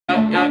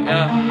The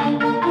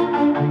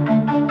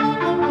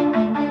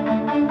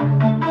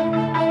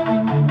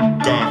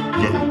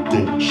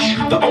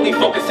only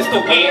focus is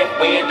to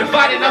win,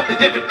 dividing up the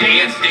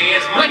dividends,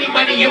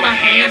 money in my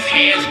hands,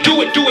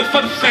 do it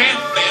for the fam,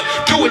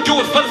 do it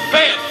for the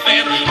fam.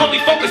 Only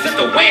focus is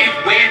to win,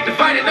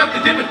 dividing up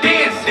the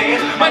dividends,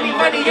 money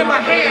in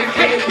my hands.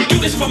 Hey, we do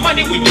this for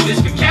money, we do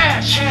this for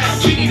cash.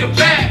 We need a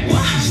bag,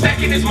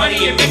 stacking this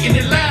money and making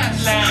it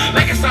last,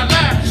 like it's our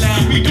last.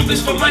 We do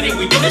this for money,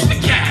 we do this for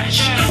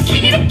cash. We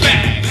need a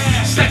bag,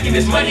 stacking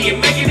this money and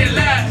making it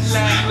last,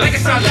 like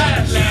it's our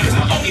last. Cause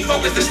my only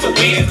focus is to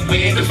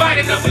win,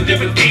 dividing up the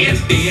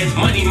dividends,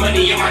 money in my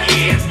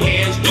hands,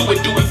 do it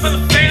for the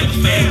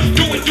fam,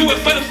 do it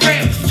for the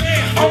fam.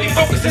 Only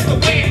focus is to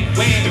win,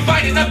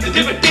 dividing up the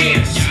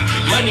dividends,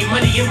 money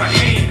in my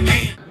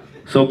hands.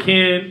 So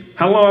Ken,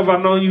 how long have I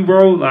known you,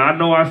 bro? Like, I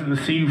know I've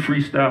seen you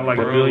freestyle like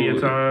a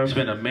million times. It's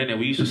been a minute.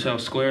 We used to sell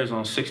squares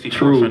on 64th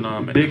True.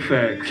 and Big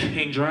facts.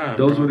 King Drive.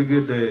 Those were the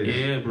good days.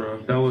 Yeah,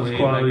 bro. That was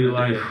quality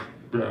life,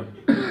 bro.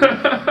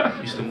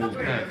 Used to move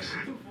packs.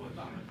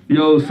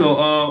 Yo, so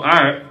all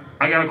right,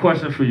 I got a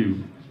question for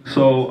you.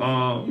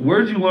 So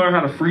where'd you learn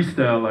how to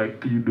freestyle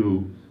like you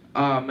do?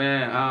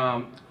 Man,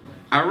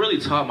 I really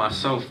taught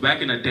myself.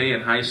 Back in the day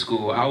in high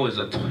school, I was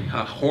a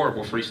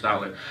horrible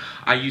freestyler.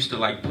 I used to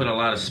like put a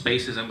lot of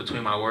spaces in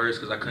between my words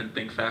because I couldn't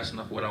think fast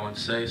enough what I wanted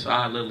to say. So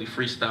I literally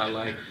freestyle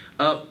like,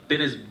 up in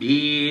this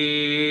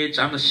bitch,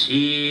 I'm a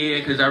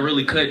shit, because I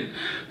really couldn't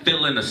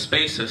fill in the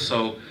spaces.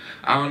 So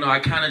I don't know, I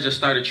kind of just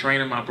started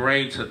training my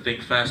brain to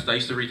think fast. I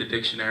used to read the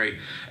dictionary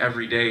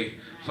every day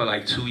for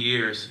like 2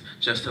 years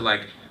just to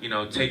like, you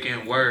know, take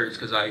in words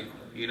because I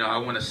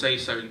want to say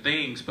certain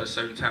things, but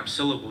certain times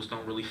syllables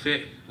don't really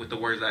fit with the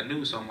words I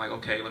knew. So I'm like,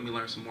 okay, let me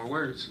learn some more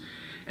words.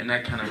 And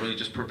that kind of really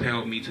just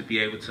propelled me to be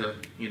able to,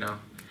 you know,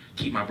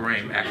 keep my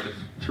brain active.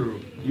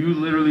 True. You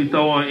literally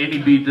throw on any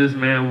beat, this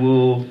man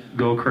will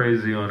go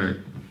crazy on it.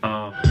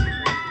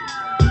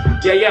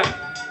 Yeah.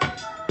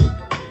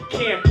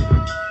 K.E.N.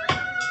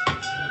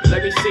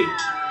 Let me see.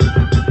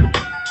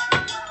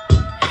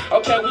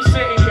 Okay, we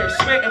sitting here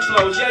spitting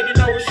flows, yeah, you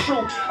know it's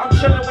true. I'm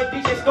chilling with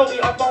DJ Scobie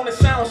up on the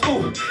sounds,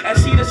 ooh. And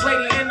see this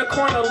lady in the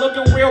corner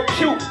looking real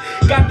cute.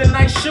 Got the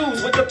nice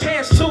shoes with the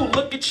pants too.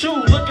 Look at you,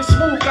 looking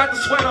smooth. Got the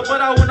sweater, but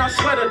I will not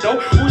sweater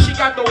though. Ooh, she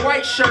got the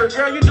white shirt,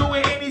 girl. You do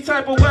it any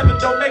type of weather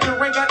though. Make it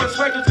rain, got the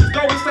sweaters. Cause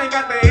Goldie ain't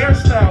got the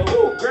hairstyle.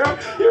 Ooh, girl,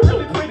 you're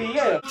really pretty,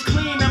 yeah. It's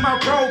clean and my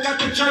bro got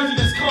the jersey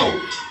that's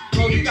cold.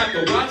 Bro, you got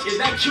the watch, is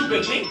that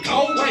Cuban link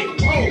gold? Wait,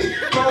 whoa,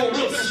 bro,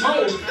 real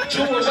smooth,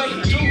 doing what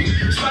he do,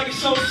 swaggy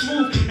so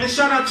smooth. And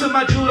shout out to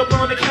my dude up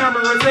on the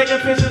camera,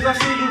 taking pictures, I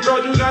see you, bro.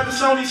 You got the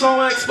Sony, so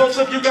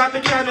explosive, you got the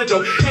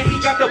Canada. And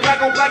he got the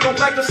black on black,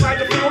 just like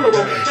the funeral.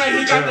 And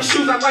he got the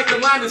shoes, I like the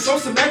line, it's so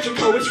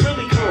symmetrical, it's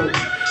really cold.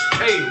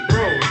 Hey,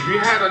 bro, you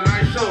had a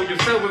nice show, your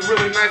set was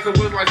really nice, it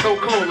was like so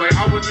cold. Like,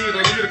 I would need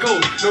a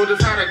coat, know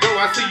just how to go,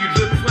 I see you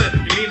just sweat.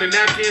 You need a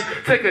napkin,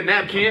 take a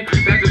napkin,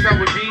 that's just how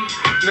it be.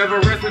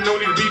 Never resting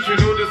on these beats, you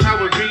know just how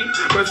it be.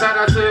 But shout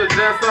out to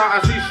Jester,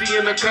 I see she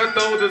in the cut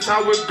though, that's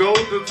how it goes.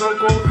 The so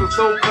close, the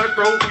so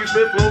cutthroat, we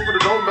spit flow for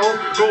the don't know.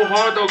 Go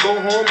hard or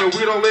go home, and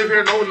we don't live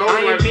here, no.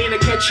 I ain't mean to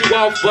cut you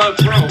off, but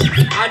bro,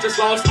 I just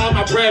lost all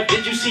my breath.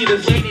 Did you see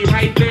this lady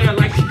right there,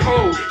 like she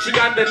cold? She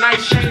got the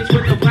nice chains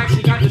with the black,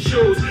 she got the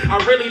shoes. I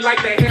really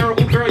like the hair,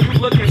 ooh girl, you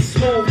looking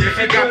smooth. Yeah,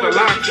 she got the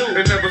lock,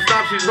 and never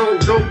stop, she's so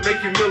dope,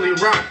 make you really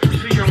rock.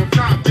 She on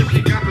top, if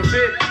she got the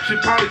fit, she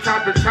probably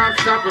top and top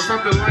shop or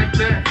something like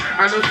that.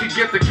 I know she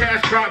get the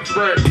cash drops,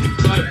 but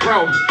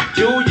bro,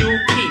 do you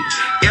keep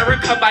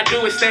Erica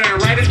Badu is staying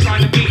right in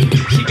front of me.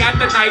 She got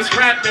the nice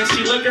rap and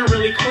she looking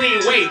really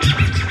clean. Wait,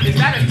 is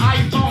that an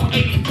iPhone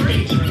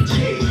 83?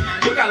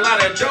 You got a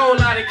lot of dough, a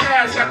lot of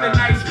cash, got the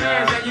nice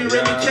pants, and you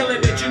really killing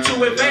it, you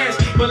too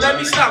advanced. But let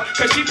me stop,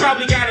 cause she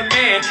probably got a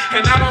man,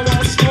 and I don't want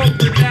to smoke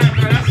with